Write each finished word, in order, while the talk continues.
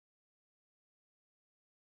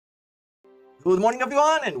Good morning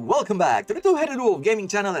everyone and welcome back to the Two-Headed Wolf Gaming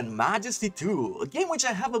Channel and Majesty 2, a game which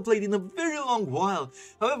I haven't played in a very long while.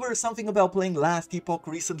 However, something about playing Last Epoch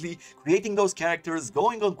recently, creating those characters,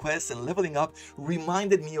 going on quests and leveling up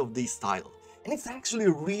reminded me of this title. And it's actually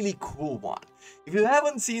a really cool one. If you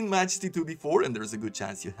haven't seen Majesty 2 before, and there's a good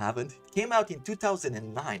chance you haven't, it came out in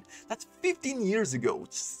 2009. That's 15 years ago,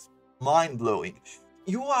 which is mind-blowing.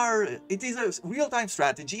 It is a real-time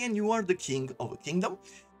strategy and you are the king of a kingdom.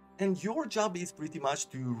 And your job is pretty much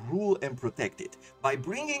to rule and protect it by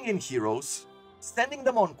bringing in heroes, sending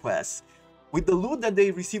them on quests. With the loot that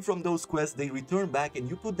they receive from those quests, they return back and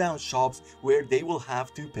you put down shops where they will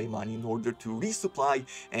have to pay money in order to resupply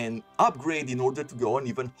and upgrade in order to go on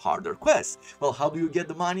even harder quests. Well, how do you get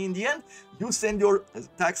the money in the end? You send your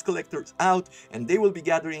tax collectors out and they will be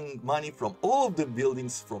gathering money from all of the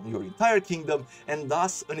buildings from your entire kingdom, and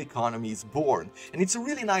thus an economy is born. And it's a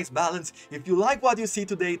really nice balance. If you like what you see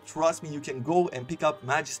today, trust me, you can go and pick up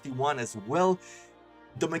Majesty 1 as well.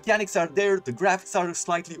 The mechanics are there, the graphics are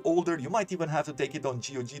slightly older, you might even have to take it on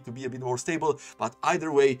GOG to be a bit more stable, but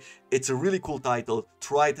either way, it's a really cool title,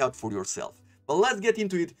 try it out for yourself. But let's get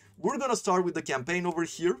into it. We're gonna start with the campaign over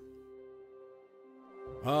here.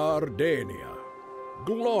 Ardania,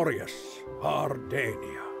 glorious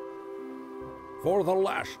Ardania. For the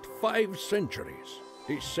last 5 centuries,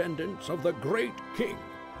 descendants of the great king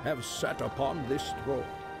have sat upon this throne.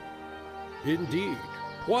 Indeed,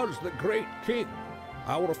 'twas the great king,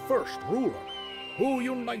 our first ruler, who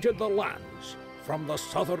united the lands from the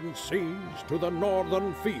southern seas to the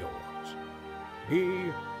northern fields.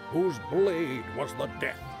 He whose blade was the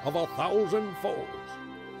death of 1,000 foes.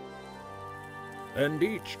 And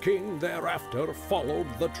each king thereafter followed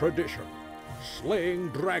the tradition, slaying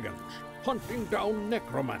dragons, hunting down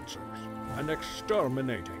necromancers, and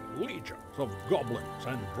exterminating legions of goblins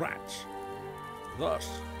and rats. Thus,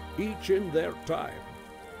 each in their time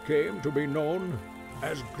came to be known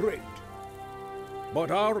as great. But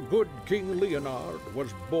our good King Leonard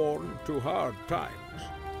was born to hard times.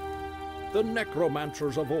 The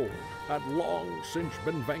necromancers of old had long since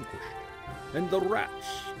been vanquished, and the rats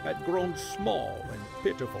had grown small and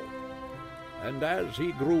pitiful. And as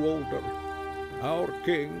he grew older, our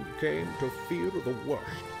king came to fear the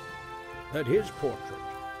worst, that his portrait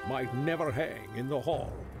might never hang in the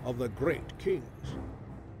hall of the great kings.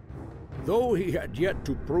 Though he had yet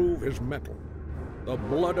to prove his mettle, the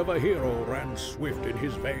blood of a hero ran swift in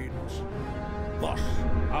his veins. Thus,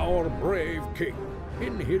 our brave king,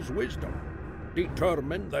 in his wisdom,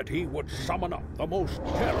 determined that he would summon up the most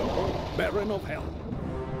terrible Baron of Hell.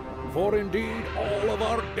 For indeed, all of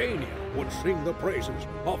Ardania would sing the praises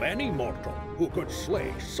of any mortal who could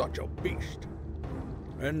slay such a beast.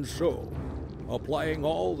 And so, applying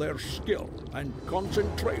all their skill and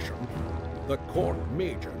concentration, the court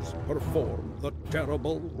mages performed the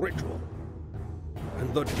terrible ritual.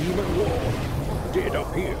 And the demon lord did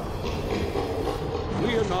appear.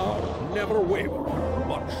 Leonard never wavered,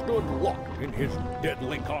 but stood locked in his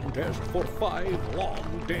deadly contest for 5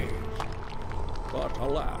 long days. But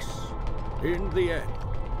alas, in the end,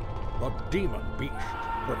 the demon beast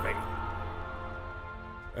prevailed.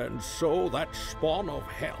 And so that spawn of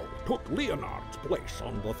hell took Leonard's place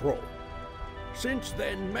on the throne. Since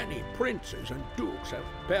then, many princes and dukes have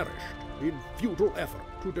perished in futile effort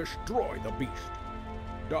to destroy the beast.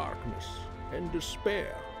 Darkness and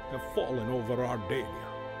despair have fallen over Ardania.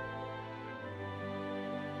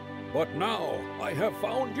 But now I have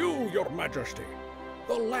found you, your majesty,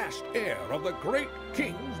 the last heir of the great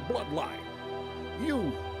king's bloodline.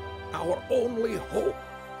 You, our only hope.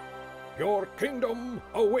 Your kingdom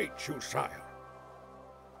awaits you, sire.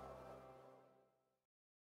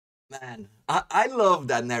 Man, I love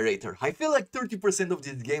that narrator. I feel like 30% of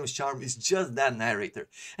this game's charm is just that narrator.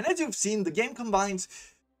 And as you've seen, the game combines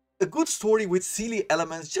a good story with silly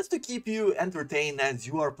elements just to keep you entertained as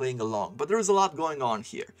you are playing along. But there's a lot going on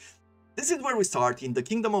here. This is where we start, in the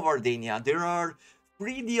Kingdom of Ardania. There are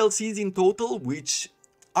 3 DLCs in total, which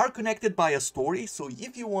are connected by a story. So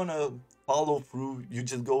if you want to follow through, you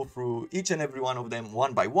just go through each and every one of them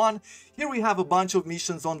one by one. Here we have a bunch of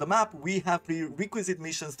missions on the map. We have prerequisite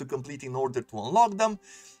missions to complete in order to unlock them.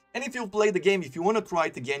 And if you play the game, if you want to try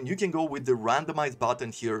it again, you can go with the randomize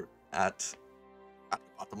button here at the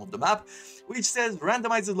bottom of the map, which says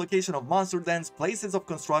randomize the location of monster dens, places of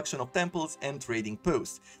construction of temples, and trading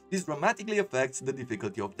posts. This dramatically affects the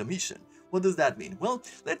difficulty of the mission. What does that mean? Well,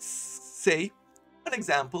 let's say an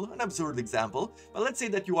example, an absurd example, but let's say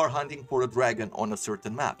that you are hunting for a dragon on a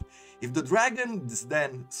certain map. If the dragon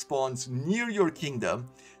then spawns near your kingdom,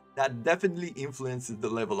 that definitely influences the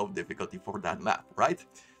level of difficulty for that map, right?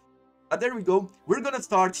 But there we go. We're gonna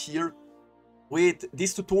start here with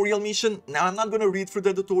this tutorial mission. Now, I'm not going to read through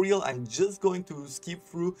the tutorial, I'm just going to skip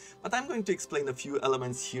through, but I'm going to explain a few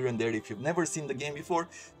elements here and there if you've never seen the game before,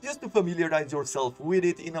 just to familiarize yourself with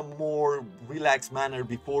it in a more relaxed manner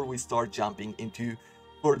before we start jumping into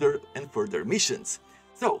further and further missions.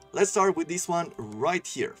 So, let's start with this one right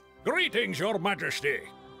here. Greetings, Your Majesty.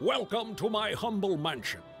 Welcome to my humble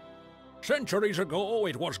mansion. Centuries ago,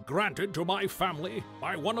 it was granted to my family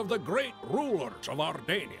by one of the great rulers of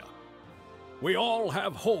Ardania. We all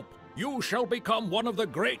have hope you shall become one of the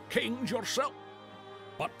great kings yourself.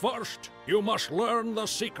 But first, you must learn the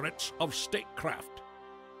secrets of statecraft.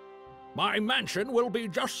 My mansion will be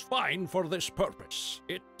just fine for this purpose.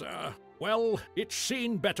 It's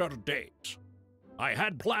seen better days. I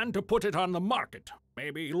had planned to put it on the market,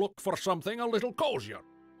 maybe look for something a little cozier.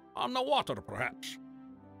 On the water, perhaps.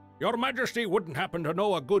 Your Majesty wouldn't happen to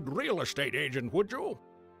know a good real estate agent, would you?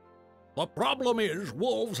 The problem is,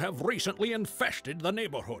 wolves have recently infested the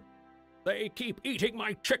neighborhood. They keep eating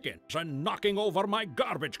my chickens and knocking over my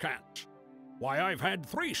garbage cans. Why, I've had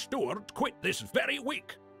 3 stewards quit this very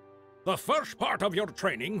week. The first part of your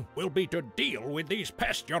training will be to deal with these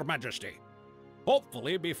pests, Your Majesty.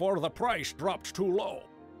 Hopefully before the price drops too low.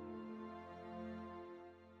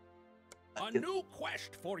 A new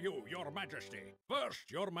quest for you, Your Majesty.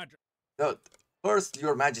 First, Your Majesty. Good. First,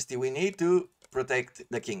 Your Majesty, we need to protect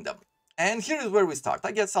the kingdom. And here is where we start.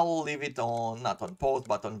 I guess I'll leave it on, not on pause,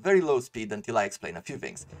 but on very low speed until I explain a few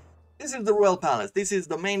things. This is the Royal Palace. This is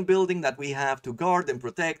the main building that we have to guard and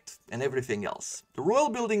protect and everything else. The Royal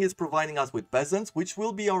Building is providing us with peasants, which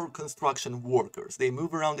will be our construction workers. They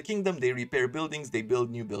move around the kingdom, they repair buildings, they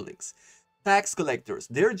build new buildings. Tax collectors.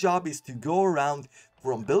 Their job is to go around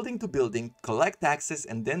from building to building, collect taxes,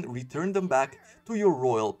 and then return them back to your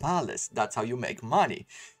Royal Palace. That's how you make money.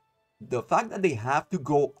 The fact that they have to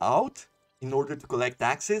go out in order to collect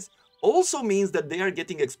taxes also means that they are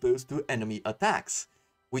getting exposed to enemy attacks,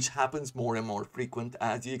 which happens more and more frequent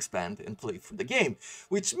as you expand and play through the game.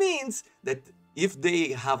 Which means that if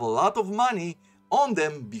they have a lot of money on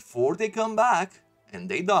them before they come back and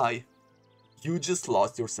they die, you just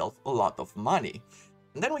lost yourself a lot of money.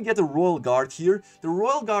 And then we get a Royal Guard here. The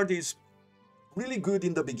Royal Guard is really good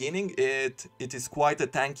in the beginning. It is quite a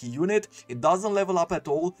tanky unit. It doesn't level up at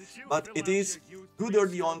all, but it is good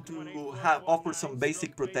early on to offer some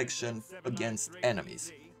basic protection against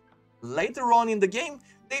enemies. Later on in the game,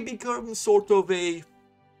 they become sort of a,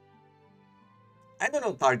 I don't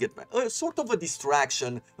know, target man, sort of a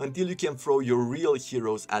distraction until you can throw your real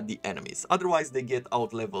heroes at the enemies. Otherwise, they get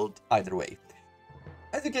out-leveled either way.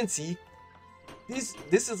 As you can see,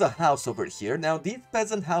 this is a house over here. Now, these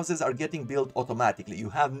peasant houses are getting built automatically. You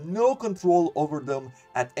have no control over them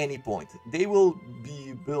at any point. They will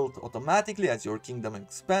be built automatically as your kingdom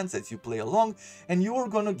expands, as you play along, and you are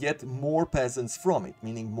going to get more peasants from it,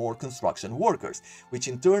 meaning more construction workers, which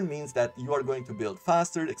in turn means that you are going to build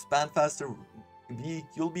faster, expand faster.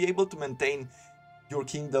 You'll be able to maintain your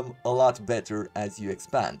kingdom a lot better as you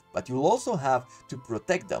expand, but you'll also have to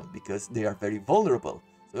protect them because they are very vulnerable.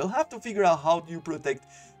 So you'll have to figure out how do you protect,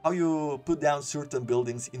 how you put down certain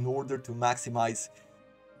buildings in order to maximize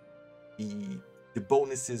the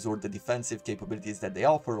bonuses or the defensive capabilities that they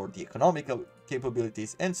offer, or the economic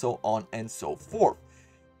capabilities, and so on and so forth.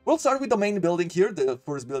 We'll start with the main building here, the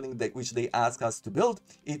first building which they ask us to build.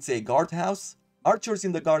 It's a guardhouse. Archers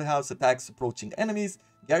in the guardhouse attacks approaching enemies,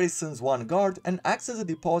 garrisons one guard, and acts as a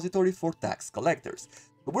depository for tax collectors.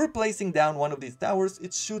 So we're placing down one of these towers.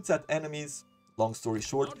 It shoots at enemies. Long story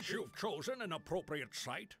short, once you've chosen an appropriate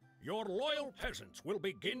site, your loyal peasants will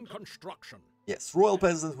begin construction. Yes, royal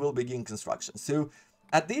peasants will begin construction. So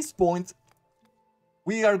at this point,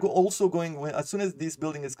 we are also going, as soon as this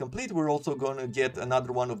building is complete, we're also going to get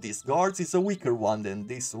another one of these guards. It's a weaker one than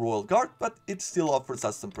this royal guard, but it still offers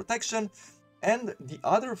us some protection. And the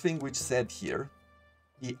other thing which said here,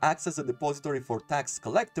 he acts as a depository for tax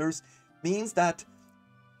collectors, means that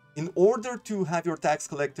in order to have your tax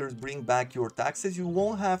collectors bring back your taxes, you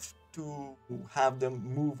won't have to have them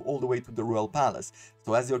move all the way to the royal palace.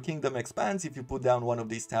 So as your kingdom expands, if you put down one of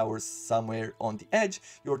these towers somewhere on the edge,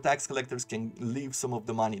 your tax collectors can leave some of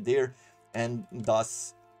the money there and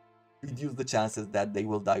thus reduce the chances that they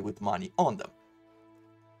will die with money on them.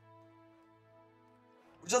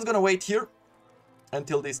 We're just gonna wait here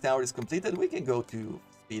until this tower is completed. We can go to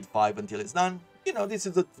speed 5 until it's done. You know, this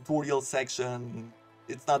is a tutorial section.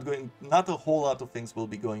 It's not a whole lot of things will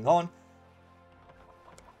be going on.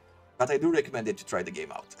 But I do recommend that you try the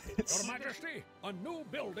game out. Your Majesty, a new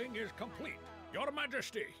building is complete. Your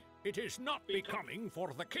Majesty, it is not becoming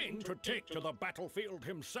for the king to take to the battlefield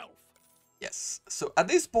himself. Yes, so at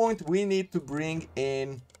this point we need to bring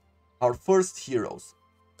in our first heroes.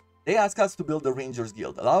 They ask us to build a Rangers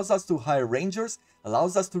Guild, allows us to hire Rangers,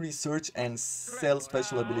 allows us to research and sell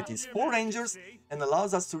special abilities for Rangers, and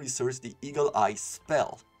allows us to research the Eagle Eye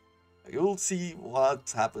spell. You'll see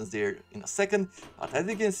what happens there in a second, but as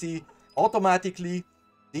you can see, automatically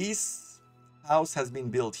this house has been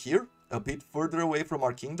built here, a bit further away from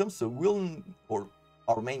our kingdom, so or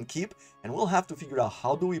our main keep, and we'll have to figure out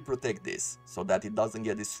how do we protect this so that it doesn't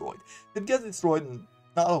get destroyed. If it gets destroyed,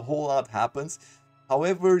 not a whole lot happens.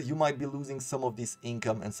 However, you might be losing some of this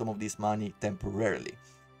income and some of this money temporarily.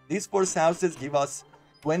 These first houses give us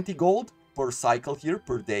 20 gold per cycle here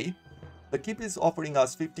per day. The keep is offering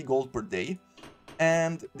us 50 gold per day,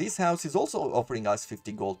 and this house is also offering us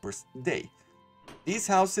 50 gold per day. These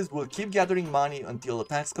houses will keep gathering money until a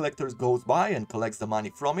tax collector goes by and collects the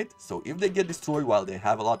money from it, so if they get destroyed while they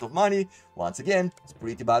have a lot of money, once again, it's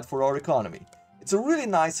pretty bad for our economy. It's a really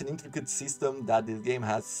nice and intricate system that this game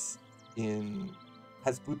has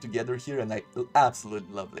put together here, and I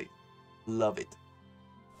absolutely love it.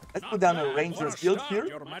 Let's put down a Rangers Guild here.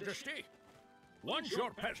 Your Majesty. Once your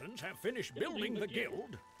peasants have finished building the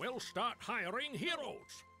guild, we'll start hiring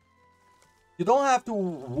heroes. You don't have to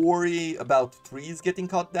worry about trees getting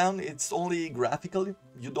cut down. It's only graphical.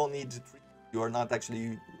 You don't need trees. You are not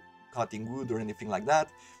actually cutting wood or anything like that.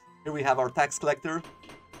 Here we have our tax collector.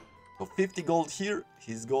 So 50 gold here.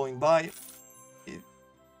 He's going by. He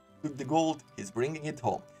took the gold. He's bringing it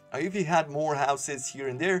home. Now, if he had more houses here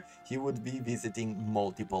and there, he would be visiting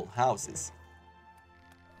multiple houses.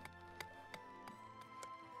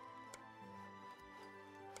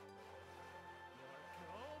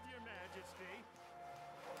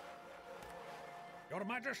 Your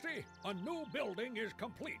Majesty, a new building is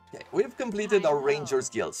complete. Okay, we've completed our Rangers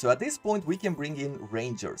Guild, so at this point we can bring in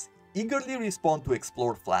Rangers. Eagerly respond to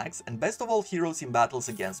explore flags, and best of all heroes in battles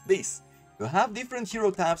against beasts. You have different hero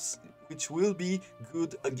types which will be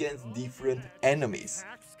good against different enemies,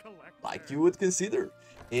 like you would consider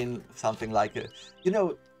in something like a,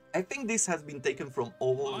 I think this has been taken from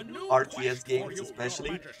all RTS games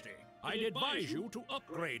especially. I'd advise you to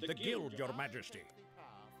upgrade the guild, Your Majesty.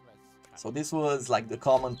 So this was like the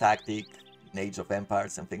common tactic in Age of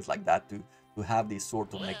Empires and things like that to have these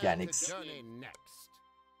sort of mechanics,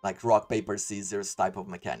 like rock, paper, scissors type of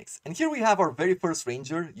mechanics. And here we have our very first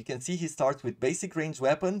ranger. You can see he starts with basic ranged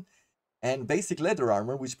weapon and basic leather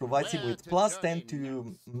armor, which provides him with plus 10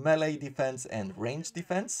 to melee defense and range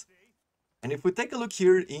defense. And if we take a look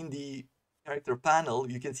here in the character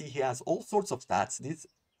panel, you can see he has all sorts of stats. These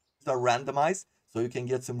are randomized, so you can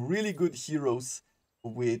get some really good heroes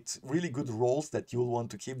with really good rolls that you'll want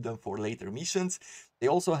to keep them for later missions. They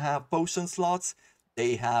also have potion slots.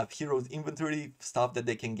 They have heroes inventory, stuff that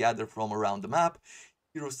they can gather from around the map.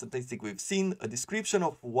 Hero statistic we've seen, a description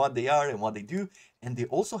of what they are and what they do, and they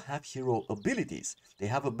also have hero abilities. They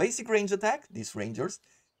have a basic range attack, these rangers,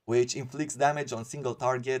 which inflicts damage on single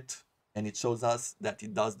target, and it shows us that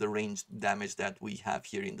it does the ranged damage that we have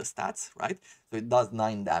here in the stats, right? So it does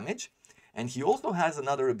 9 damage. And he also has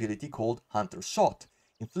another ability called Hunter's Shot.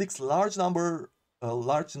 Inflicts a large number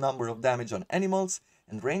of damage on animals,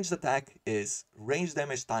 and ranged attack is range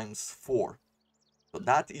damage times 4. So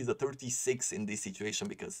that is a 36 in this situation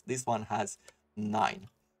because this one has 9.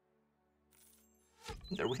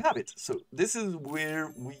 There we have it. So this is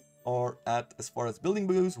where we are at as far as building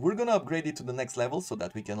goes. We're gonna upgrade it to the next level so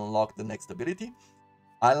that we can unlock the next ability.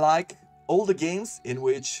 I like all the games in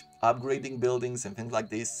which upgrading buildings and things like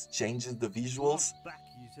this changes the visuals.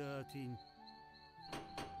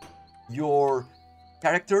 Your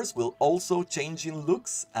characters will also change in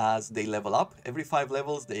looks as they level up. Every 5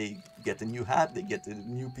 levels they get a new hat, they get a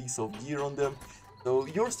new piece of gear on them. So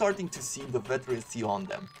you're starting to see the veterancy on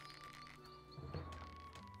them.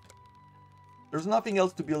 There's nothing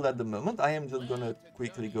else to build at the moment. I am just gonna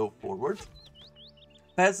quickly go forward.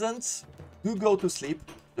 Peasants do go to sleep.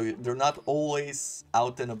 They're not always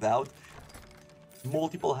out and about.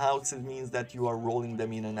 Multiple houses means that you are rolling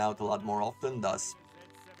them in and out a lot more often, thus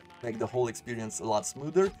make the whole experience a lot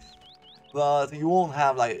smoother. But you won't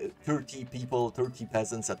have like 30 people, 30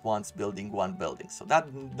 peasants at once building one building. So that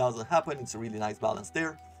doesn't happen. It's a really nice balance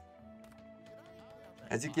there.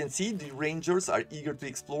 As you can see, the rangers are eager to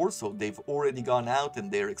explore, so they've already gone out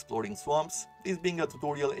and they're exploring swamps. This being a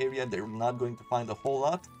tutorial area, they're not going to find a whole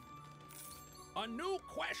lot. A new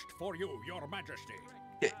quest for you, Your Majesty.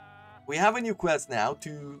 Okay, we have a new quest now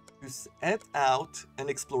to set out an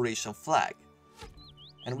exploration flag.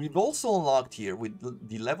 And we've also unlocked here, with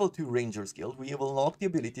the level 2 Rangers Guild, we have unlocked the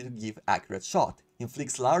ability to give accurate shot.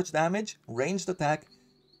 Inflicts large damage, ranged attack,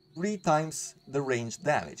 3 times the ranged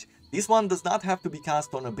damage. This one does not have to be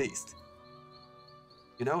cast on a beast.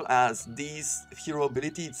 You know, as this hero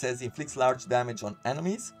ability, it says inflicts large damage on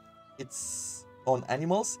enemies. It's on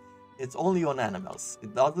animals. It's only on animals.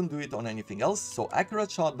 It doesn't do it on anything else. So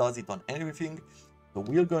accurate shot does it on everything. So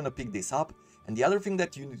we're going to pick this up. And the other thing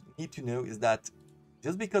that you need to know is that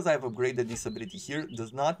just because I've upgraded this ability here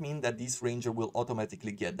does not mean that this ranger will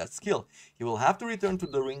automatically get that skill. He will have to return to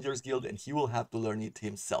the Rangers Guild and he will have to learn it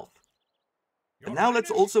himself. And now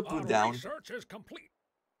let's also put down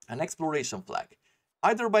an exploration flag.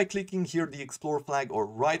 Either by clicking here the explore flag or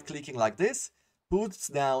right clicking like this, puts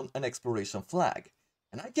down an exploration flag.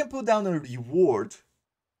 And I can put down a reward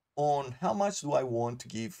on how much do I want to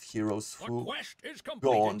give heroes who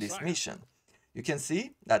go on this mission. You can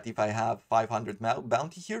see that if I have 500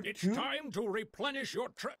 bounty here, it's time to replenish your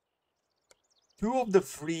trip. 2 of the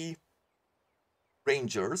 3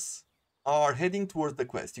 rangers are heading towards the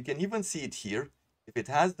quest. You can even see it here. If it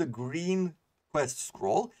has the green quest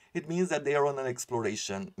scroll, it means that they are on an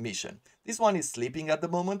exploration mission. This one is sleeping at the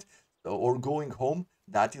moment or going home.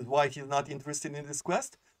 That is why he's not interested in this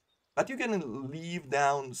quest. But you can leave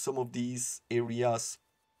down some of these areas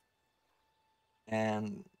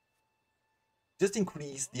and just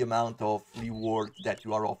increase the amount of reward that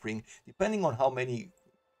you are offering, depending on how many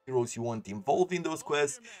heroes you want involved in those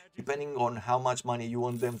quests, depending on how much money you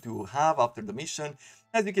want them to have after the mission.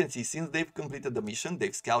 As you can see, since they've completed the mission,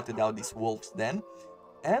 they've scouted out this wolf's den,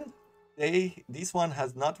 and this one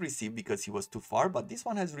has not received because he was too far, but this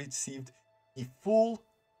one has received the full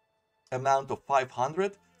amount of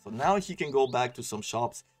 500. So now he can go back to some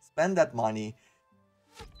shops, spend that money,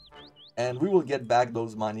 and we will get back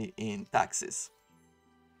those money in taxes.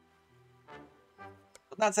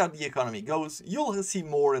 But that's how the economy goes. You'll see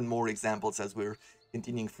more and more examples as we're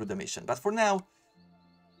continuing through the mission. But for now,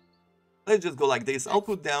 let's just go like this. I'll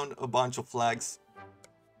put down a bunch of flags.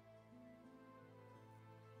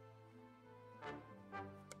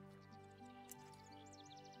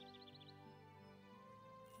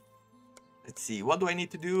 Let's see, what do I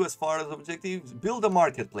need to do as far as objectives? Build a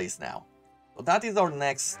marketplace now. So that is our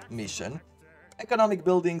next mission. Economic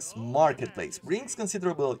buildings, marketplace. Brings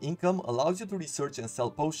considerable income, allows you to research and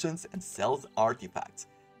sell potions, and sells artifacts.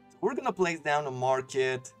 So we're gonna place down a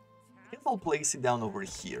market. I guess I'll place it down over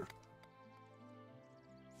here.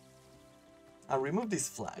 I'll remove this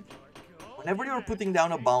flag. Whenever you're putting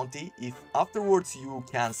down a bounty, if afterwards you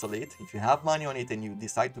cancel it, if you have money on it and you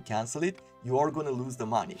decide to cancel it, you are gonna lose the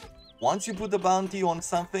money. Once you put the bounty on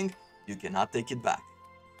something, you cannot take it back.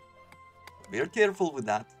 Be careful with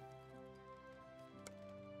that.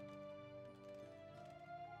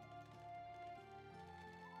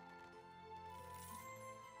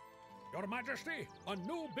 Your Majesty, a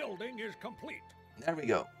new building is complete. There we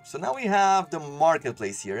go. So now we have the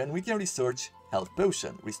marketplace here and we can research health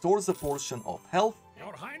potion. Restores a portion of health.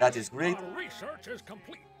 Your Highness, that is great. Our research is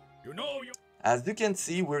complete. You know you... As you can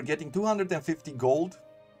see, we're getting 250 gold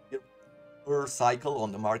per cycle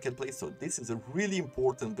on the marketplace. So this is a really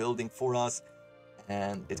important building for us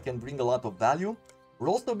and it can bring a lot of value. We're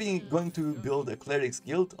also going to build a clerics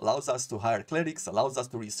guild, allows us to hire clerics, allows us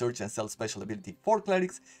to research and sell special ability for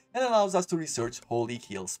clerics, and allows us to research holy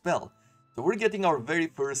heal spell. So we're getting our very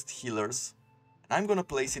first healers, and I'm gonna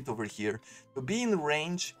place it over here to be in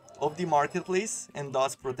range of the marketplace and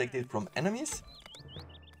thus protected from enemies.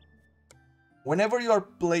 Whenever you are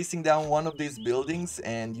placing down one of these buildings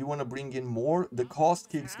and you want to bring in more, the cost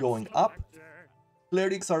keeps going up.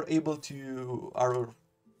 Clerics are able to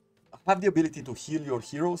have the ability to heal your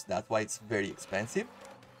heroes, that's why it's very expensive.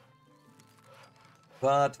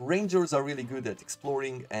 But rangers are really good at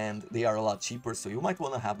exploring and they are a lot cheaper, so you might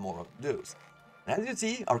want to have more of those. And as you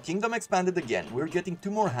see, our kingdom expanded again. We're getting 2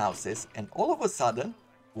 more houses and all of a sudden,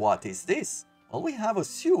 what is this? Well, we have a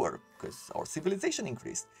sewer because our civilization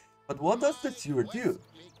increased. But what does the sewer do?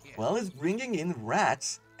 Well, it's bringing in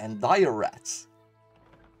rats and dire rats.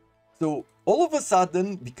 So all of a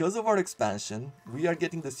sudden, because of our expansion, we are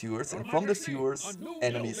getting the sewers, and from the sewers,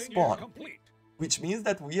 enemies spawn. Which means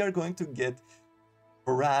that we are going to get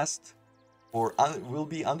harassed or will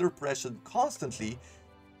be under pressure constantly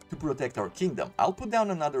to protect our kingdom. I'll put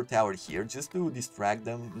down another tower here just to distract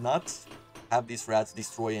them, not have these rats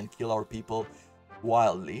destroy and kill our people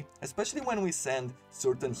wildly, especially when we send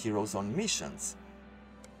certain heroes on missions.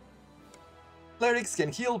 Clerics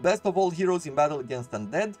can heal best of all heroes in battle against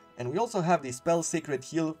undead, and we also have the spell Sacred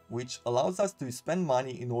Heal, which allows us to spend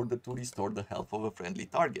money in order to restore the health of a friendly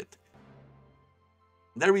target.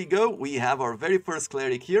 There we go, we have our very first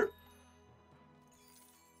cleric here.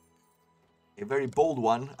 A very bold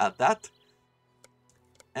one at that.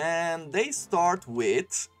 And they start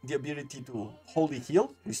with the ability to Holy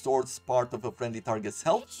Heal, restores part of a friendly target's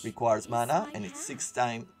health, requires mana, and it's 6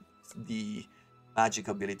 times the magic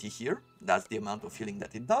ability here. That's the amount of healing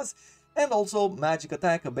that it does. And also magic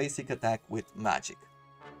attack, a basic attack with magic.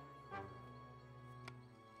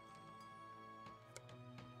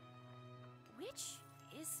 Which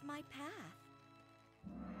is my path?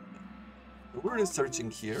 We're researching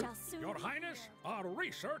here. Your Highness, our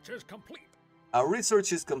research is complete. Our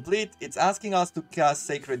research is complete. It's asking us to cast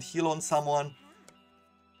Sacred Heal on someone.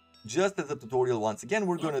 Just as a tutorial once again,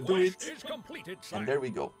 we're gonna do it. And there we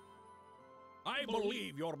go. I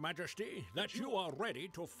believe, Your Majesty, that you are ready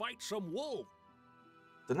to fight some wolves.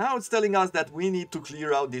 So now it's telling us that we need to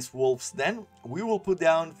clear out these wolves. Then we will put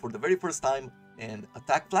down for the very first time an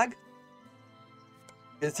attack flag.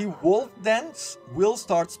 You can see wolf dens will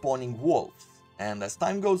start spawning wolves. And as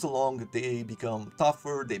time goes along, they become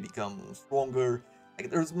tougher, they become stronger. Like,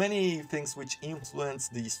 there's many things which influence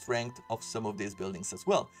the strength of some of these buildings as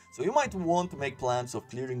well. So you might want to make plans of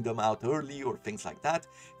clearing them out early or things like that.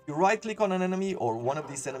 If you right click on an enemy or one of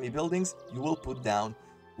these enemy buildings, you will put down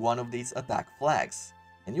one of these attack flags.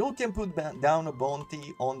 And you can put down a bounty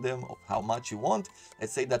on them of how much you want.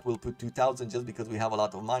 Let's say that we'll put 2,000 just because we have a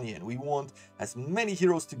lot of money and we want as many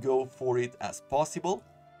heroes to go for it as possible.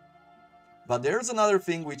 But there's another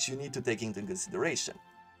thing which you need to take into consideration.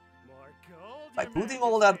 By putting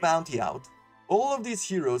all that bounty out, all of these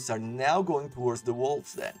heroes are now going towards the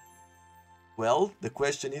wolves then. Well, the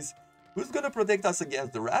question is, who's gonna protect us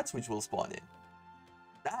against the rats which will spawn in?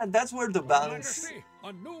 That's where the balance...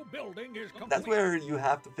 A new building is complete. That's where you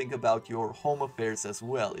have to think about your home affairs as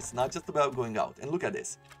well. It's not just about going out. And look at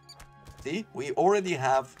this. See, we already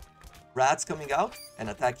have rats coming out and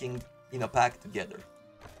attacking in a pack together.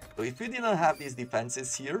 So if we didn't have these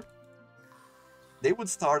defenses here, they would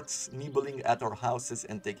start nibbling at our houses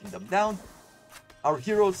and taking them down. Our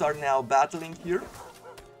heroes are now battling here.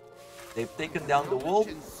 They've taken down the wolf.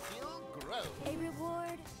 A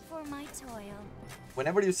reward for my toil.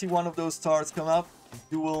 Whenever you see one of those stars come up,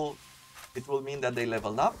 it will mean that they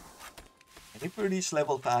leveled up. And if we reach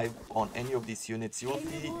level 5 on any of these units, you'll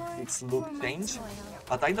see its look change.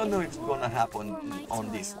 But I don't know if it's gonna happen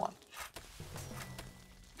on this one.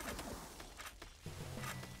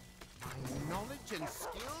 Knowledge and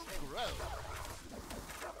skill grow.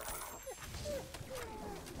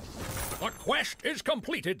 The quest is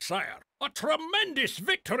completed, sire. A tremendous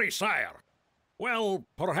victory, sire. Well,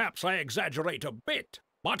 perhaps I exaggerate a bit,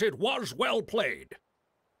 but it was well played.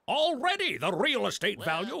 Already the real estate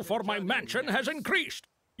value for my mansion has increased.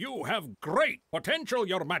 You have great potential,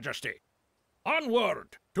 Your Majesty.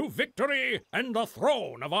 Onward to victory and the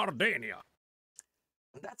throne of Ardania.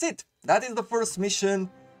 That's it. That is the first mission.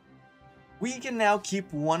 We can now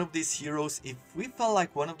keep one of these heroes if we felt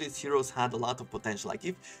like one of these heroes had a lot of potential. Like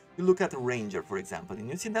if you look at a ranger, for example, and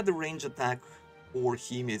you see that the range attack for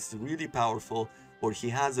him is really powerful, or he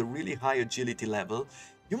has a really high agility level,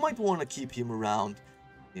 you might want to keep him around,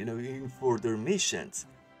 you know, in further missions.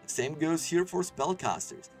 The same goes here for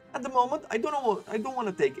spellcasters. At the moment, I don't want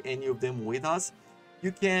to take any of them with us.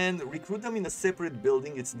 You can recruit them in a separate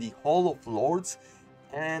building. It's the Hall of Lords.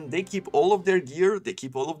 And they keep all of their gear, they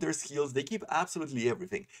keep all of their skills, they keep absolutely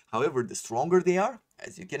everything. However, the stronger they are,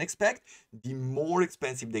 as you can expect, the more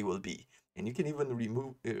expensive they will be. And you can even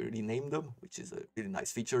rename them, which is a really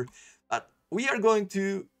nice feature. But we are going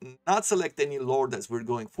to not select any lord as we're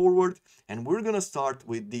going forward, and we're going to start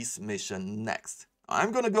with this mission next.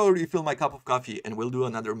 I'm going to go refill my cup of coffee, and we'll do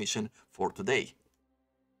another mission for today.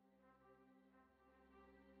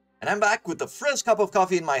 And I'm back with a fresh cup of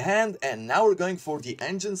coffee in my hand, and now we're going for the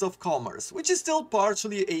Engines of Commerce, which is still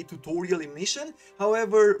partially a tutorial mission.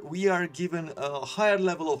 However, we are given a higher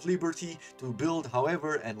level of liberty to build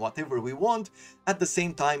however and whatever we want, at the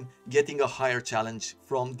same time getting a higher challenge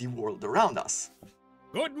from the world around us.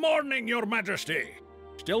 Good morning, Your Majesty.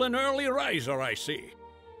 Still an early riser, I see.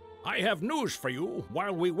 I have news for you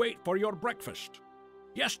while we wait for your breakfast.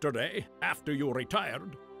 Yesterday, after you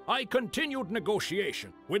retired, I continued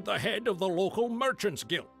negotiation with the head of the local Merchants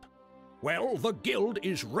Guild. Well, the guild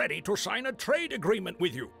is ready to sign a trade agreement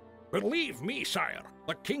with you. Believe me, sire,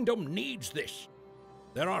 the kingdom needs this.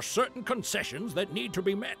 There are certain concessions that need to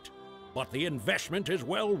be met, but the investment is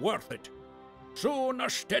well worth it. Soon a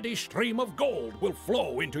steady stream of gold will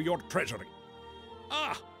flow into your treasury.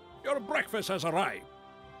 Ah, your breakfast has arrived.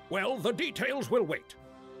 Well, the details will wait.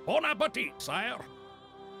 Bon appetit, sire.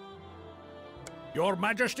 Your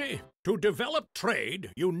Majesty, to develop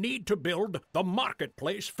trade, you need to build the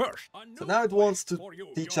marketplace first. So now it wants to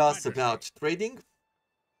teach us about trading.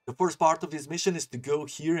 The first part of this mission is to go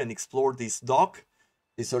here and explore this dock.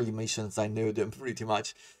 These early missions, I know them pretty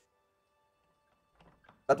much.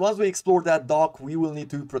 But once we explore that dock, we will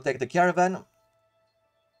need to protect the caravan.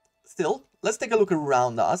 Still, let's take a look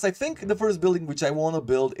around us. I think the first building which I want to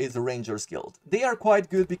build is the Rangers Guild. They are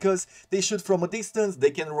quite good because they shoot from a distance,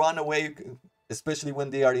 they can run away, especially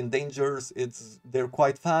when they are in dangers. They're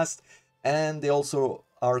quite fast, and they also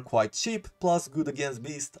are quite cheap, plus good against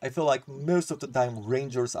beast. I feel like most of the time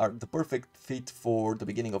Rangers are the perfect fit for the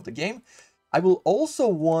beginning of the game. I will also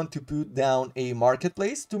want to put down a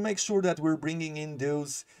marketplace to make sure that we're bringing in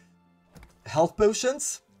those health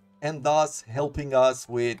potions and thus helping us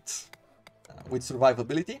with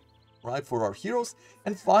survivability, right, for our heroes.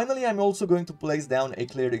 And finally, I'm also going to place down a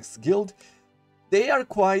clerics guild. They are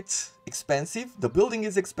quite expensive. The building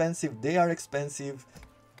is expensive. They are expensive.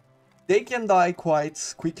 They can die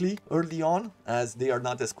quite quickly early on, as they are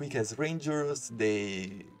not as quick as rangers.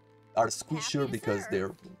 They are squishier because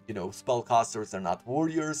they're, you know, spellcasters, they're not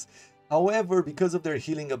warriors. However, because of their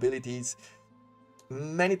healing abilities,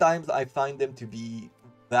 many times I find them to be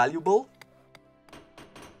valuable.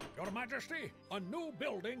 Your Majesty, a new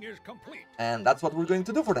building is complete. And that's what we're going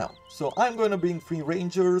to do for now. So I'm going to bring 3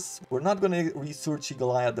 rangers. We're not going to research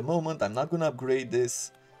Eagle Eye at the moment. I'm not going to upgrade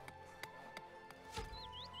this.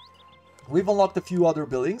 We've unlocked a few other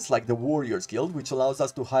buildings, like the Warriors Guild, which allows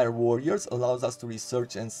us to hire warriors, allows us to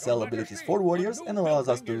research and sell abilities for warriors, and allows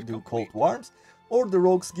us to do cult warms. Or the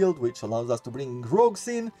Rogues Guild, which allows us to bring rogues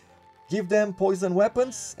in, give them poison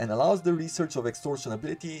weapons, and allows the research of extortion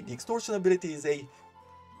ability. The extortion ability is a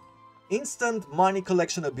instant money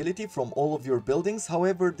collection ability from all of your buildings.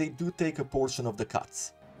 However, they do take a portion of the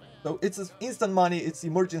cuts. So it's instant money, it's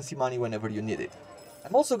emergency money whenever you need it.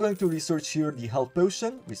 I'm also going to research here the health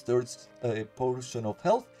potion, restores a potion of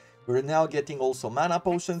health. We're now getting also mana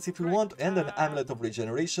potions if you want, and an amulet of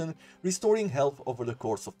regeneration, restoring health over the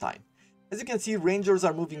course of time. As you can see, rangers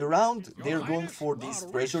are moving around. They're going for these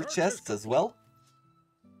treasure chests as well.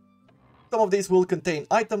 Some of these will contain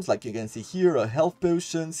items, like you can see here, health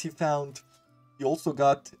potions he found. He also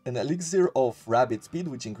got an elixir of rabbit speed,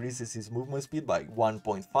 which increases his movement speed by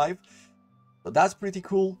 1.5. So that's pretty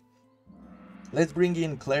cool. Let's bring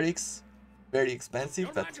in clerics. Very expensive,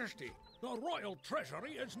 Your but Majesty, the royal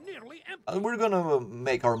treasury is nearly empty. and we're gonna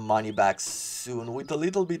make our money back soon with a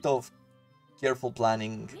little bit of careful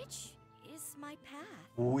planning. Which is my path?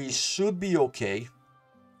 We should be okay.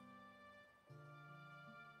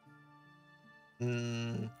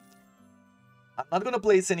 I'm not gonna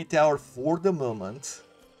place any tower for the moment.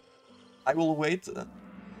 I will wait.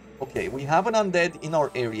 Okay, we have an undead in our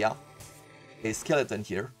area. A skeleton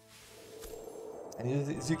here.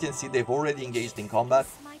 And as you can see, they've already engaged in combat.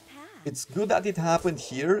 My path. It's good that it happened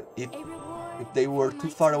here. If they were too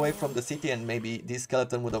far away from the city and maybe this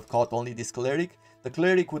skeleton would have caught only this cleric, the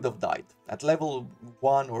cleric would have died. At level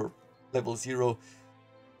 1 or level 0,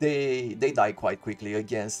 they die quite quickly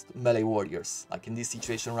against melee warriors. Like in this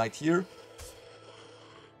situation right here.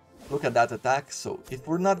 Look at that attack. So if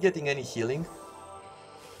we're not getting any healing,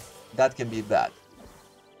 that can be bad.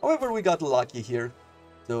 However, we got lucky here.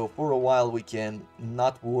 So for a while we can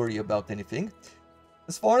not worry about anything.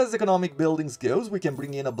 As far as economic buildings goes, we can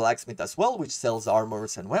bring in a blacksmith as well, which sells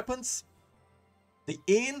armors and weapons. The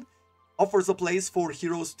inn offers a place for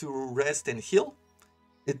heroes to rest and heal.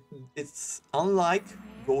 It's unlike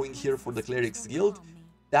going here for the clerics guild.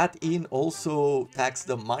 That inn also taxes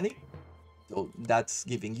the money, so that's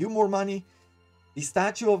giving you more money. The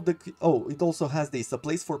statue of the... Oh, it also has this, a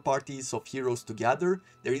place for parties of heroes to gather.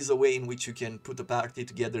 There is a way in which you can put a party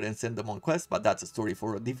together and send them on quests, but that's a story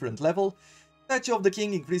for a different level. Statue of the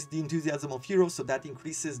King increases the enthusiasm of heroes, so that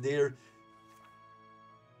increases their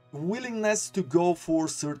willingness to go for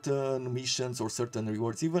certain missions or certain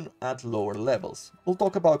rewards, even at lower levels. We'll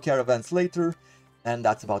talk about caravans later, and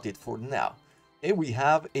that's about it for now. Okay, we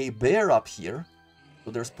have a bear up here,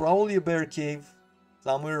 so there's probably a bear cave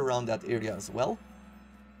somewhere around that area as well.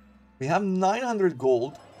 We have 900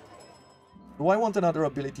 gold. Do I want another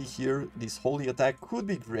ability here? This holy attack could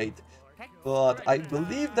be great, but I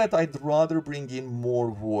believe that I'd rather bring in more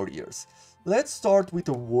warriors. Let's start with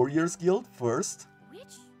a warriors guild first.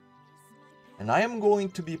 And I am going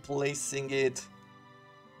to be placing it...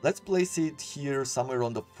 Let's place it here somewhere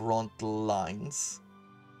on the front lines.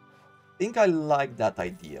 I think I like that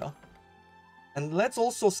idea. And let's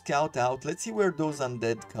also scout out, let's see where those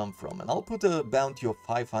undead come from. And I'll put a bounty of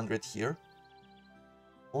 500 here.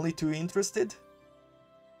 Only 2 interested?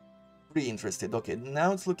 3 interested. Okay,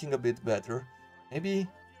 now it's looking a bit better. Maybe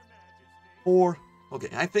 4. Okay,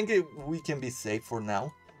 I think we can be safe for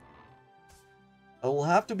now. I will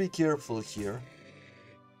have to be careful here.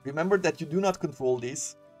 Remember that you do not control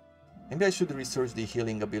these. Maybe I should research the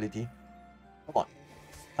healing ability. Come on.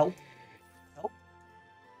 Help. Help.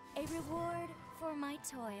 A reward for my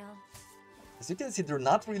toil. As you can see, they're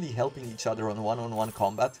not really helping each other on one-on-one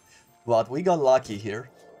combat. But we got lucky here.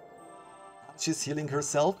 She's healing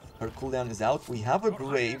herself. Her cooldown is out. We have a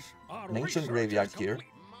grave, an ancient graveyard here.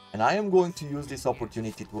 And I am going to use this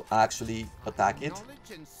opportunity to actually attack it.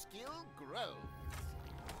 Knowledge and skill grow.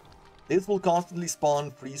 This will constantly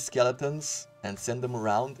spawn free skeletons and send them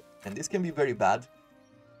around. And this can be very bad.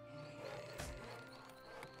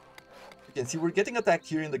 You can see we're getting attacked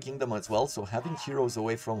here in the kingdom as well. So having heroes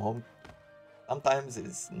away from home sometimes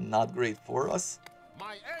is not great for us.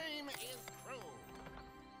 My aim is true.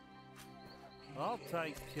 I'll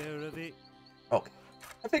take care of it. Okay,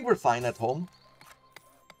 I think we're fine at home.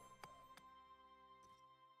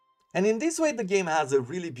 And in this way, the game has a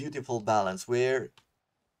really beautiful balance where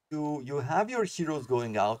you have your heroes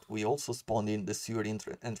going out. We also spawned in the sewer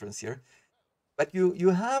entrance here. But you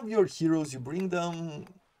have your heroes, you bring them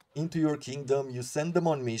into your kingdom, you send them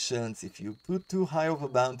on missions. If you put too high of a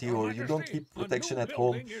bounty or you don't keep protection at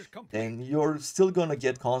home, then you're still gonna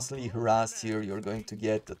get constantly harassed here, you're going to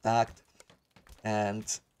get attacked. And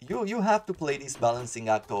you have to play this balancing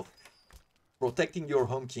act of protecting your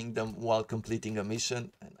home kingdom while completing a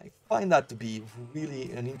mission. And I find that to be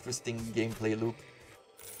really an interesting gameplay loop.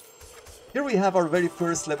 Here we have our very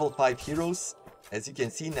first level 5 heroes. As you can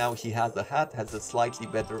see now, he has a hat, has a slightly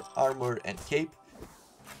better armor and cape.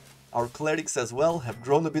 Our clerics as well have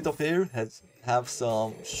grown a bit of hair, have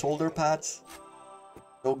some shoulder pads.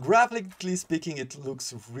 So graphically speaking, it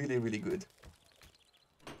looks really, really good.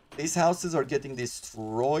 These houses are getting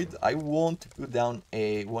destroyed. I want to put down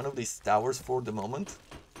one of these towers for the moment.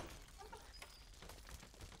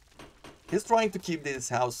 He's trying to keep this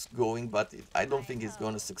house going, but I don't think he's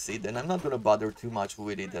going to succeed. And I'm not going to bother too much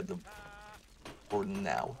with it for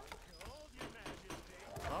now.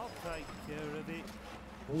 I'll take care of it.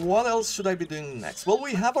 What else should I be doing next? Well,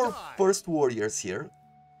 we have our first warriors here.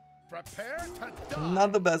 Prepare to die.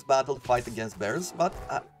 Not the best battle fight against bears, but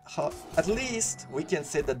at least we can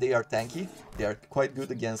say that they are tanky. They are quite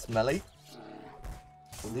good against melee.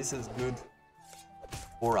 So this is good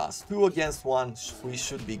for us. 2 against 1, we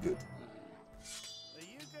should be good.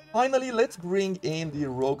 Finally, let's bring in the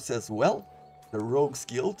rogues as well. The rogues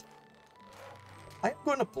guild. I'm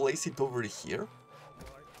gonna place it over here.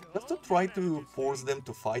 Just to try to force them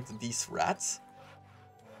to fight these rats.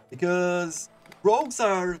 Because rogues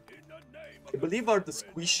are, I believe, are the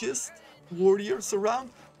squishiest warriors around.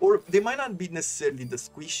 Or they might not be necessarily the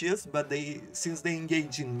squishiest, but since they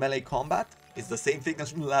engage in melee combat, it's the same thing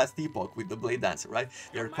as in Last Epoch with the Blade Dancer, right?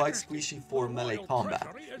 They're quite squishy for melee combat.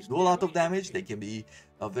 They do a lot of damage, they can be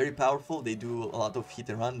very powerful, they do a lot of hit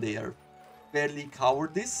and run, they are fairly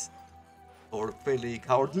cowardice, or fairly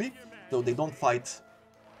cowardly, so they don't fight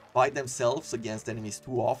by themselves against enemies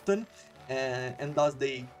too often, and thus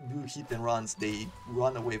they do hit and runs, they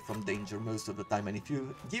run away from danger most of the time. And if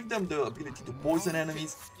you give them the ability to poison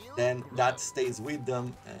enemies, then that stays with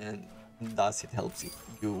them, and thus it helps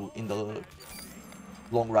you in the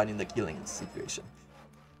long run in the killing situation.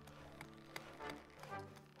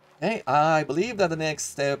 Okay, I believe that the next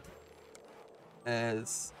step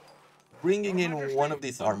is bringing in one of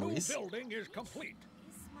these armories. Building is complete.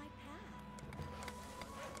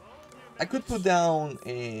 I could put down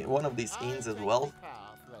one of these inns as well,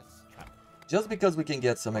 just because we can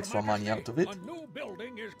get some extra money out of it. A new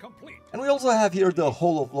building is complete. And we also have here the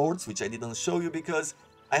Hall of Lords, which I didn't show you because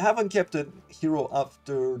I haven't kept a hero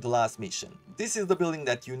after the last mission. This is the building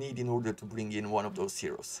that you need in order to bring in one of those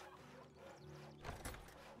heroes.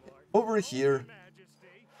 Over here,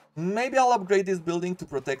 maybe I'll upgrade this building to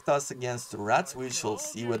protect us against rats. We shall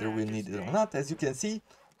see whether we need it or not. As you can see,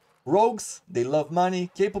 rogues, they love money,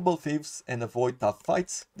 capable thieves, and avoid tough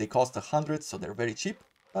fights. They cost 100, so they're very cheap.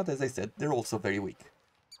 But as I said, they're also very weak.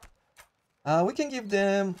 We can give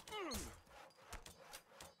them...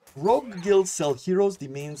 Rogue guilds sell heroes the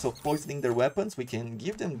means of poisoning their weapons. We can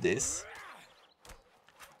give them this.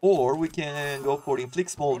 Or we can go for inflict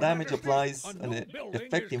small damage, applies an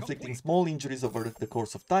effect inflicting small injuries over the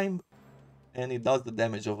course of time. And it does the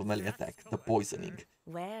damage of a melee attack, the poisoning.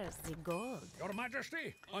 Where's the gold? Your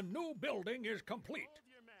Majesty, a new building is complete.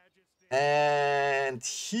 And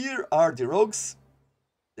here are the rogues.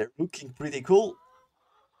 They're looking pretty cool.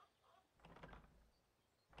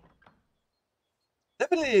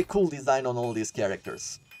 Definitely a cool design on all these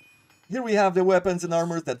characters. Here we have the weapons and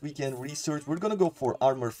armors that we can research. We're gonna go for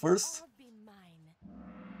armor first.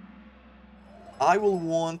 I will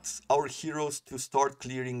want our heroes to start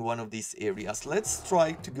clearing one of these areas. Let's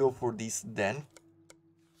try to go for this den.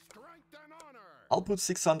 I'll put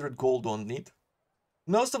 600 gold on it.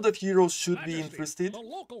 Most of the heroes should be Majesty, interested, the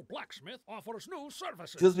local blacksmith offers new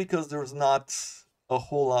services. just because there's not a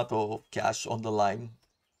whole lot of cash on the line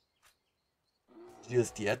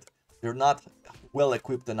just yet. They're not well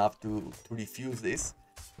equipped enough to refuse this.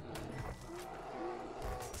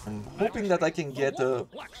 I'm hoping that I can get a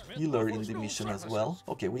healer in the mission as well.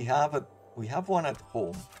 Okay, we have one at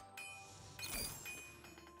home.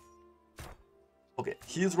 Okay,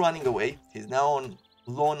 he's running away. He's now on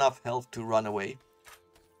low enough health to run away.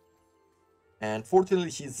 And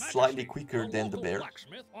fortunately, he's slightly quicker than the bear.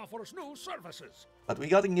 But we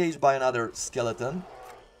got engaged by another skeleton.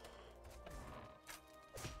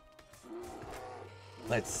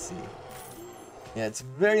 Let's see. Yeah, it's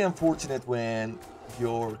very unfortunate when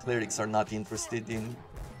your clerics are not interested in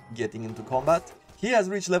getting into combat. He has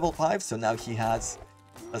reached level 5, so now he has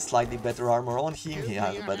a slightly better armor on him. He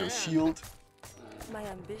has a better shield. My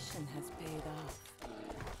ambition has paid off.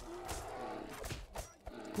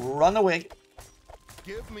 Run away.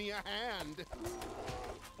 Give me a hand.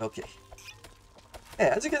 Okay.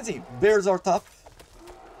 Yeah, as you can see, bears are tough.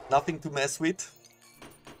 Nothing to mess with.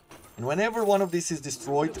 And whenever one of these is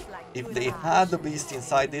destroyed, if they had the beast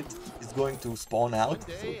inside it, it's going to spawn out.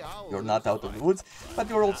 So you're not out of the woods. But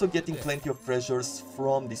you're also getting plenty of treasures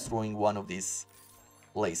from destroying one of these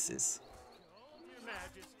places.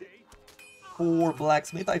 For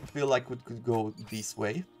blacksmith, I feel like we could go this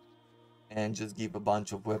way. And just give a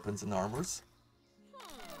bunch of weapons and armors.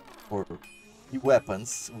 Or the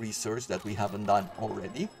weapons research that we haven't done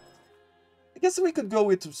already. I guess we could go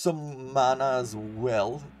with some mana as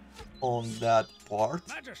well on that part.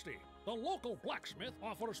 Majesty, the local blacksmith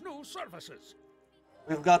offers new services.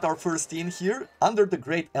 We've got our first inn here, under the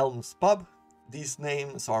Great Elms Pub. These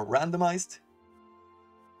names are randomized.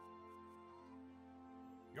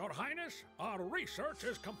 Your Highness, our research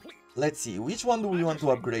is complete. Let's see, which one do we want to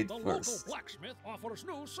upgrade the first? Local blacksmith offers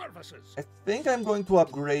new services. I think I'm going to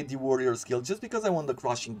upgrade the warrior skill just because I want the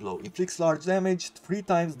crushing blow. Inflicts large damage 3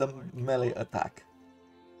 times the melee attack.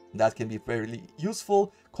 That can be fairly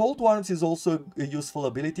useful. Cold Warmth is also a useful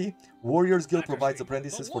ability. Warrior's Guild provides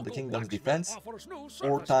apprentices for the kingdom's defense.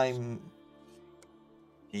 4 times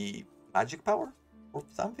the magic power or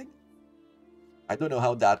something? I don't know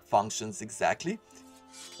how that functions exactly.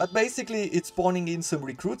 But basically it's spawning in some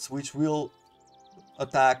recruits which will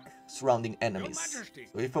attack surrounding enemies.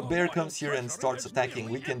 So if a bear comes here and starts attacking,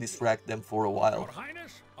 we can distract them for a while. Your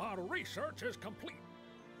Highness, our research is complete.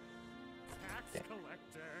 Yeah.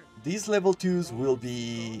 These level 2s will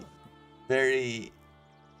be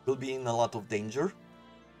in a lot of danger.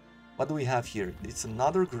 What do we have here? It's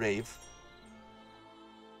another grave.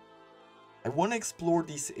 I want to explore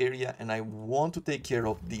this area and I want to take care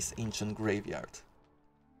of this ancient graveyard.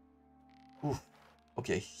 Ooh,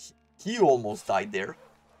 okay, he almost died there.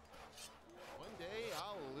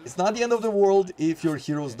 It's not the end of the world if your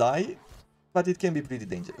heroes die, but it can be pretty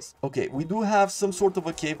dangerous. Okay, we do have some sort of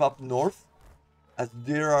a cave up north, as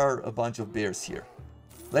there are a bunch of bears here.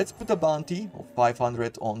 Let's put a bounty of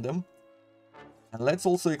 500 on them. And let's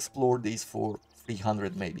also explore these for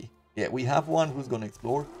 300 maybe. Yeah, we have one who's gonna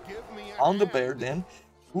explore. On the bear then.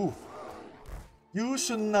 Ooh. You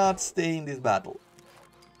should not stay in this battle.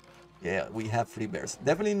 Yeah, we have 3 bears.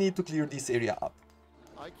 Definitely need to clear this area up.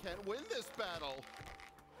 I can't win this battle.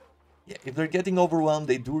 Yeah, if they're getting overwhelmed,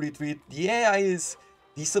 they do retreat. The AI is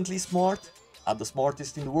decently smart. Not the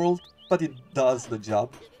smartest in the world, but it does the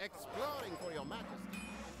job. Exploring for your majesty.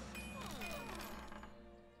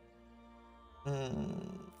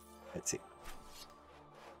 Let's see.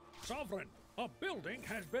 Sovereign, a building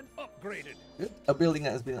has been upgraded. Good. A building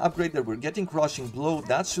has been upgraded. We're getting crushing blow.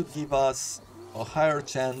 That should give us a higher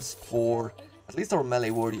chance for at least our melee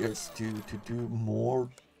warriors to do more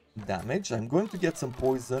damage. I'm going to get some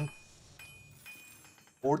poison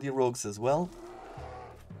for the rogues as well.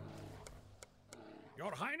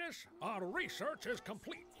 Your Highness, our research is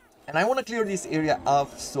complete. And I want to clear this area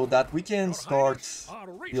up so that we can start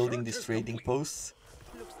building these trading posts.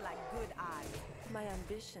 Looks like good eyes. My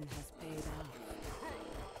ambition has paid off.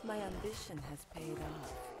 My ambition has paid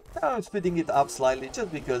off. I'm speeding it up slightly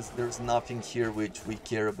just because there's nothing here which we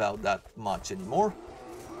care about that much anymore.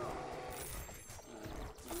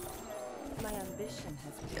 My ambition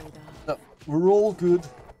has paid off. So, we're all good.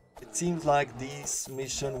 It seems like this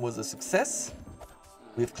mission was a success.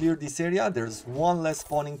 We've cleared this area. There's one less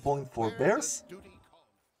spawning point for bears.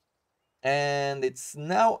 And it's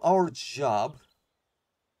now our job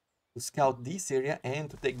to scout this area and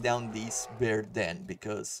to take down this bear den,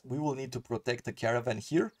 because we will need to protect the caravan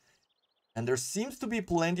here. And there seems to be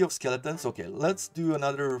plenty of skeletons. Okay, let's do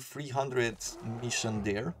another 300 mission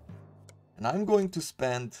there. And I'm going to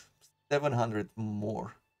spend 700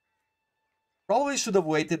 more. Probably should have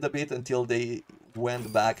waited a bit until they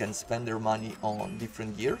went back and spent their money on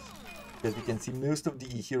different gear. Because we can see most of the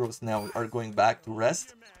heroes now are going back to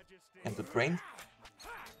rest and to train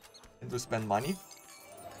and to spend money.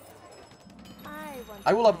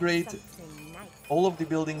 I will upgrade all of the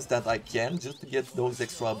buildings that I can just to get those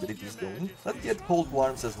extra abilities going. Let's get cold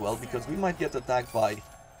worms as well, because we might get attacked by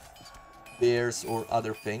bears or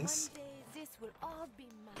other things.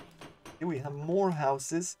 Here we have more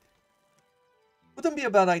houses. Wouldn't be a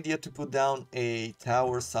bad idea to put down a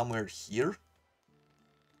tower somewhere here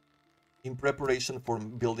in preparation for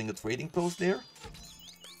building a trading post there.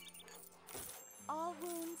 All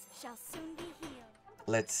wounds shall soon be healed.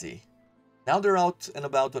 Let's see. Now they're out and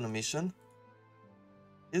about on a mission.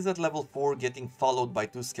 Is at level 4 getting followed by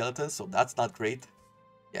 2 skeletons, so that's not great.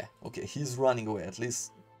 Yeah, okay, he's running away, at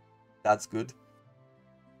least that's good.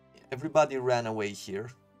 Everybody ran away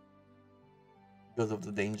here because of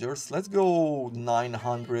the dangers. Let's go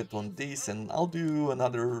 900 on this, and I'll do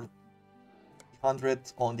another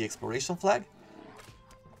 100 on the exploration flag.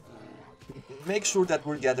 Make sure that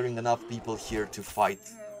we're gathering enough people here to fight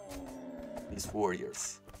these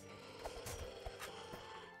warriors.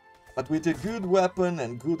 But with a good weapon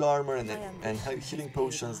and good armor and healing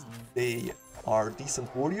potions, they are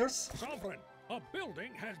decent warriors. Sovereign, a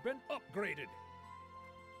building has been upgraded.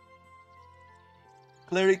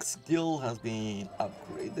 Cleric's Guild has been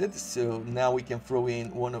upgraded, so now we can throw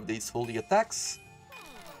in one of these holy attacks.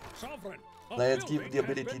 Sovereign, Let's give the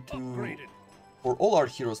ability for all our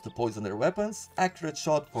heroes to poison their weapons. Accurate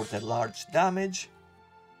shot for the large damage.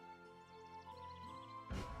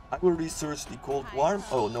 I will research the cold worm.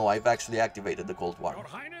 Oh no, I've actually activated the cold worm.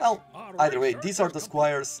 Well, either way, these are the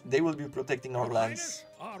squires. They will be protecting our lands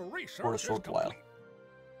for a short while.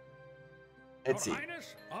 Let's see.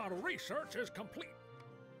 Our research is complete.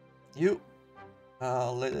 You,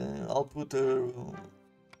 I'll put a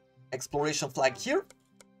exploration flag here.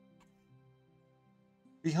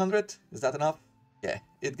 300, is that enough? Yeah,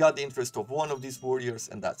 it got the interest of one of these warriors,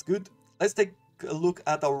 and that's good. Let's take a look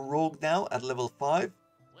at our rogue now at level 5.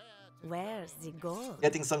 Where's the gold?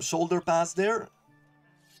 Getting some shoulder pads there.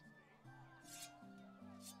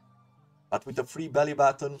 But with a free belly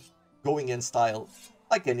button, going in style,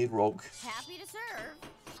 like any rogue. Happy to serve.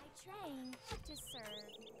 I train to serve.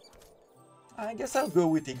 I guess I'll go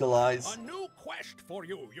with Eagle Eyes. A new quest for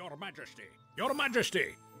you, Your Majesty. Your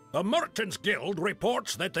Majesty, the Merchants Guild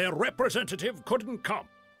reports that their representative couldn't come.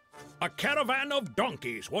 A caravan of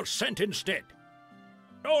donkeys was sent instead.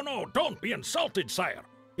 Oh no, don't be insulted, sire.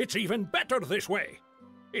 It's even better this way.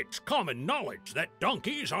 It's common knowledge that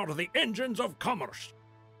donkeys are the engines of commerce.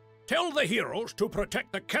 Tell the heroes to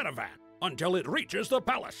protect the caravan until it reaches the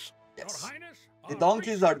palace. Yes. Your Highness, The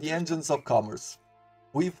donkeys are the engines of commerce.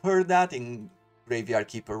 We've heard that in Graveyard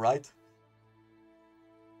Keeper, right?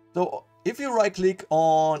 So, if you right-click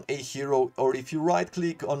on a hero, or if you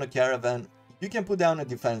right-click on a caravan, you can put down a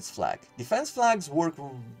defense flag. Defense flags work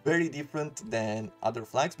very different than other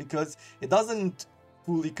flags because it doesn't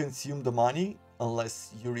fully consume the money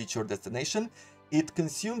unless you reach your destination. It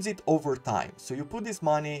consumes it over time. So you put this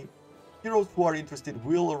money, heroes who are interested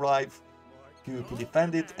will arrive to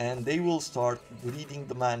defend it, and they will start bleeding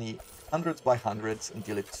the money hundreds by hundreds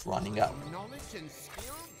until it's running out. Knowledge and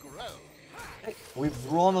skill grow. Okay, we've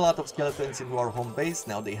drawn a lot of skeletons into our home base.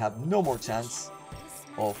 Now they have no more chance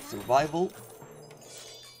of survival.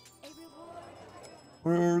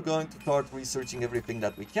 We're going to start researching everything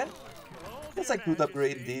that we can. Guess I could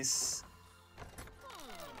upgrade this.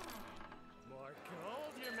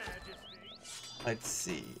 Let's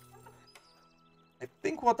see. I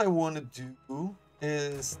think what I want to do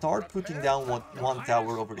is start putting down one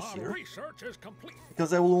tower over here,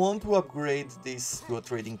 because I will want to upgrade this to a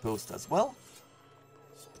trading post as well.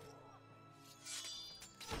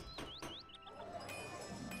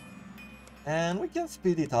 And we can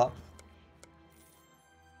speed it up.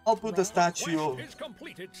 I'll put a statue of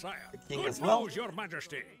the king as well. Your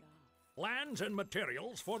Majesty. Lands and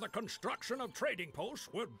materials for the construction of trading posts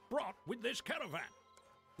were brought with this caravan.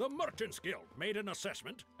 The Merchants Guild made an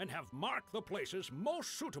assessment and have marked the places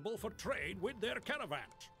most suitable for trade with their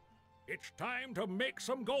caravans. It's time to make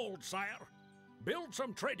some gold, sire. Build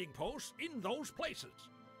some trading posts in those places.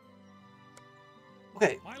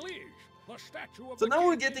 Okay. My liege, the statue of So the now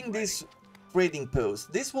we're king getting is this ready. trading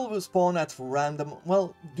post. This will spawn at random,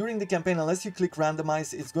 well, during the campaign, unless you click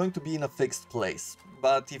randomize, it's going to be in a fixed place.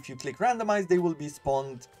 But if you click randomize, they will be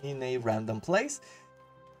spawned in a random place.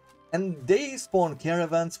 And they spawn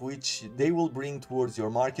caravans, which they will bring towards your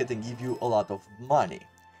market and give you a lot of money.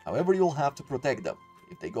 However, you'll have to protect them.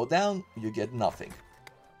 If they go down, you get nothing.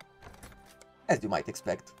 As you might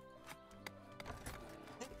expect.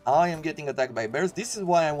 I am getting attacked by bears. This is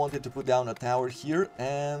why I wanted to put down a tower here,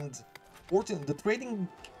 and fortunately, the trading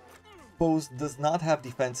post does not have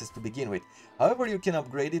defenses to begin with. However, you can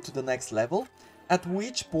upgrade it to the next level, at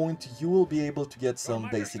which point you will be able to get some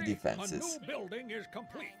basic defenses. A new building is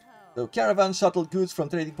complete. So caravans shuttle goods from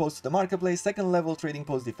trading posts to the marketplace. Second level trading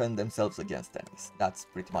posts defend themselves against enemies. That's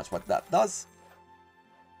pretty much what that does.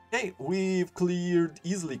 Okay, we've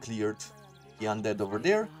easily cleared the undead over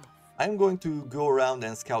there. I'm going to go around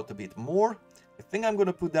and scout a bit more. I think I'm going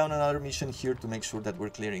to put down another mission here to make sure that we're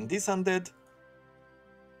clearing this undead.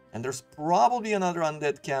 And there's probably another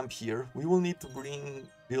undead camp here. We will need to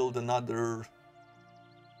build another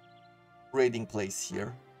raiding place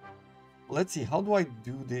here. Let's see, how do I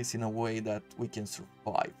do this in a way that we can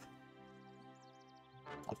survive?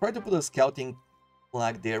 I'll try to put a scouting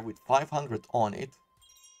flag there with 500 on it.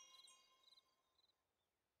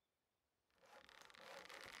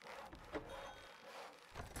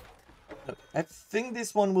 I think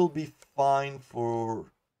this one will be fine for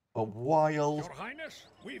a while. Your Highness,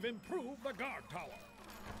 we've improved the guard tower.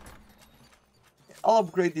 I'll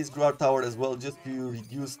upgrade this guard tower as well, just to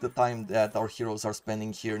reduce the time that our heroes are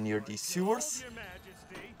spending here near the sewers. Your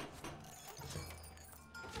Majesty.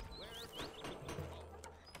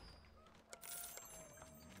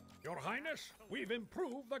 Your Highness, we've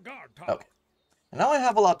improved the guard tower. Okay. And now I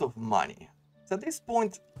have a lot of money. So at this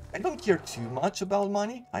point, I don't care too much about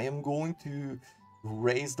money. I am going to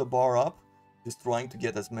raise the bar up, just trying to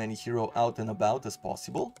get as many heroes out and about as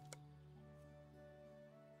possible.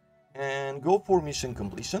 And go for mission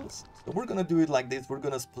completions. So we're gonna do it like this. We're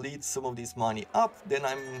gonna split some of this money up. Then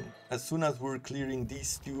as soon as we're clearing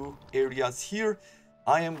these two areas here,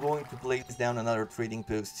 I am going to place down another trading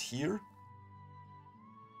post here.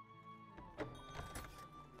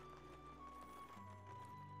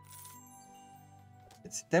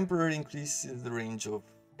 It's temporary increases the range of...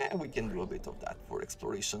 Yeah, we can do a bit of that for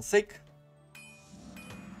exploration's sake.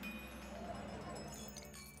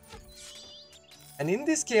 And in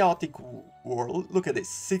this chaotic world, look at this,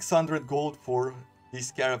 600 gold for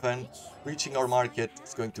this caravan. Reaching our market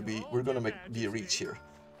is going to be, we're gonna be rich here.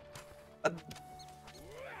 But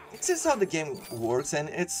this is how the game works, and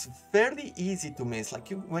it's fairly easy to miss. Like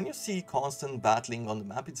when you see constant battling on the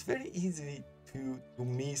map, it's very easy to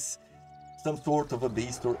miss some sort of a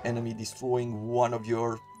beast or enemy destroying one of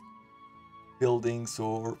your buildings,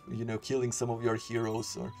 or, you know, killing some of your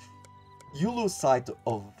heroes, or you lose sight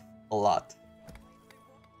of a lot.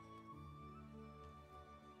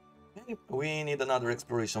 We need another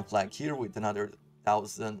exploration flag here with another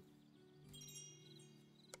 1,000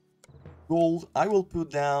 gold. I will put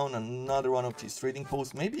down another one of these trading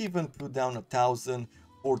posts, maybe even put down 1,000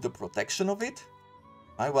 for the protection of it.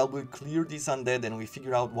 While we clear this undead and we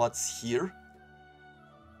figure out what's here.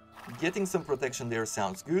 Getting some protection there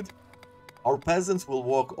sounds good. Our peasants will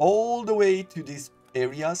walk all the way to these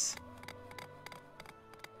areas.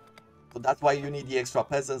 So that's why you need the extra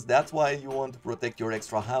peasants. That's why you want to protect your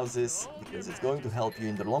extra houses, because it's going to help you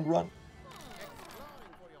in the long run.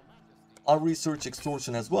 I'll research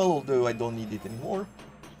extortion as well, although I don't need it anymore.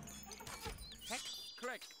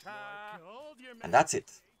 And that's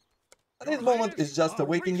it. At this moment, it's just a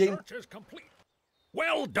waiting game.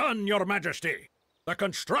 Well done, Your Majesty. The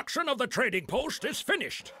construction of the trading post is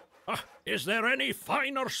finished. Is there any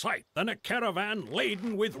finer sight than a caravan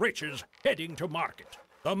laden with riches heading to market?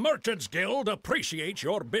 The Merchants Guild appreciates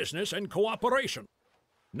your business and cooperation.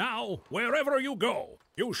 Now, wherever you go,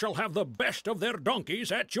 you shall have the best of their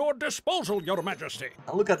donkeys at your disposal, Your Majesty.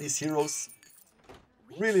 And look at these heroes.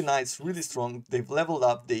 Really nice, really strong. They've leveled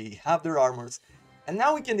up, they have their armors. And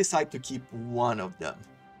now we can decide to keep one of them.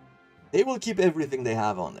 They will keep everything they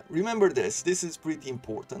have on them. Remember this is pretty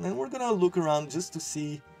important. And we're gonna look around just to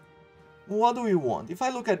see what do we want. If I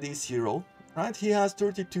look at this hero, right, he has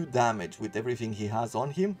 32 damage with everything he has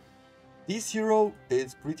on him. This hero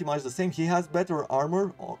is pretty much the same. He has better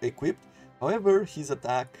armor equipped. However, his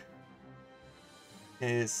attack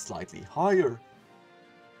is slightly higher.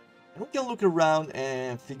 And we can look around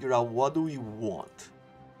and figure out what do we want.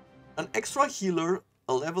 An extra healer,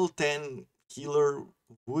 a level 10 healer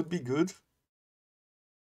would be good.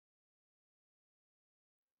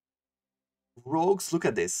 Rogues, look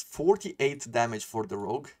at this, 48 damage for the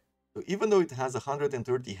rogue. So even though it has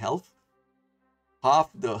 130 health, half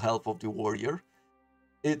the health of the warrior,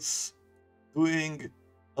 it's doing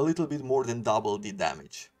a little bit more than double the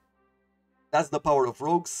damage. That's the power of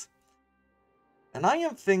rogues. And I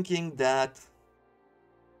am thinking that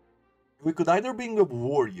we could either bring a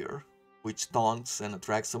warrior, which taunts and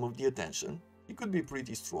attracts some of the attention. He could be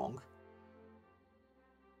pretty strong.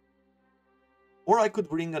 Or I could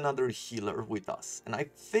bring another healer with us. And I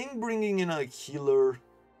think bringing in a healer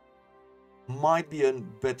might be a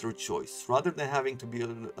better choice, rather than having to be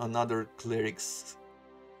another cleric's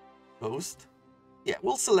ghost. Yeah,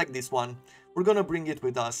 we'll select this one. We're gonna bring it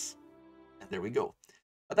with us. And there we go.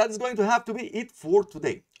 But that's going to have to be it for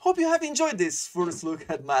today. Hope you have enjoyed this first look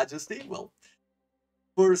at Majesty. Well,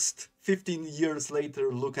 first 15 years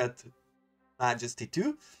later look at Majesty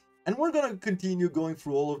 2. And we're gonna continue going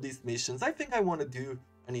through all of these missions. I think I want to do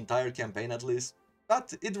an entire campaign at least.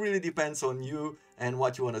 But it really depends on you and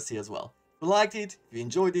what you want to see as well. If you liked it, if you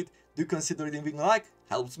enjoyed it, do consider leaving a like.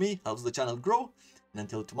 Helps me, helps the channel grow. And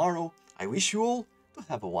until tomorrow, I wish you all to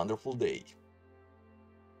have a wonderful day.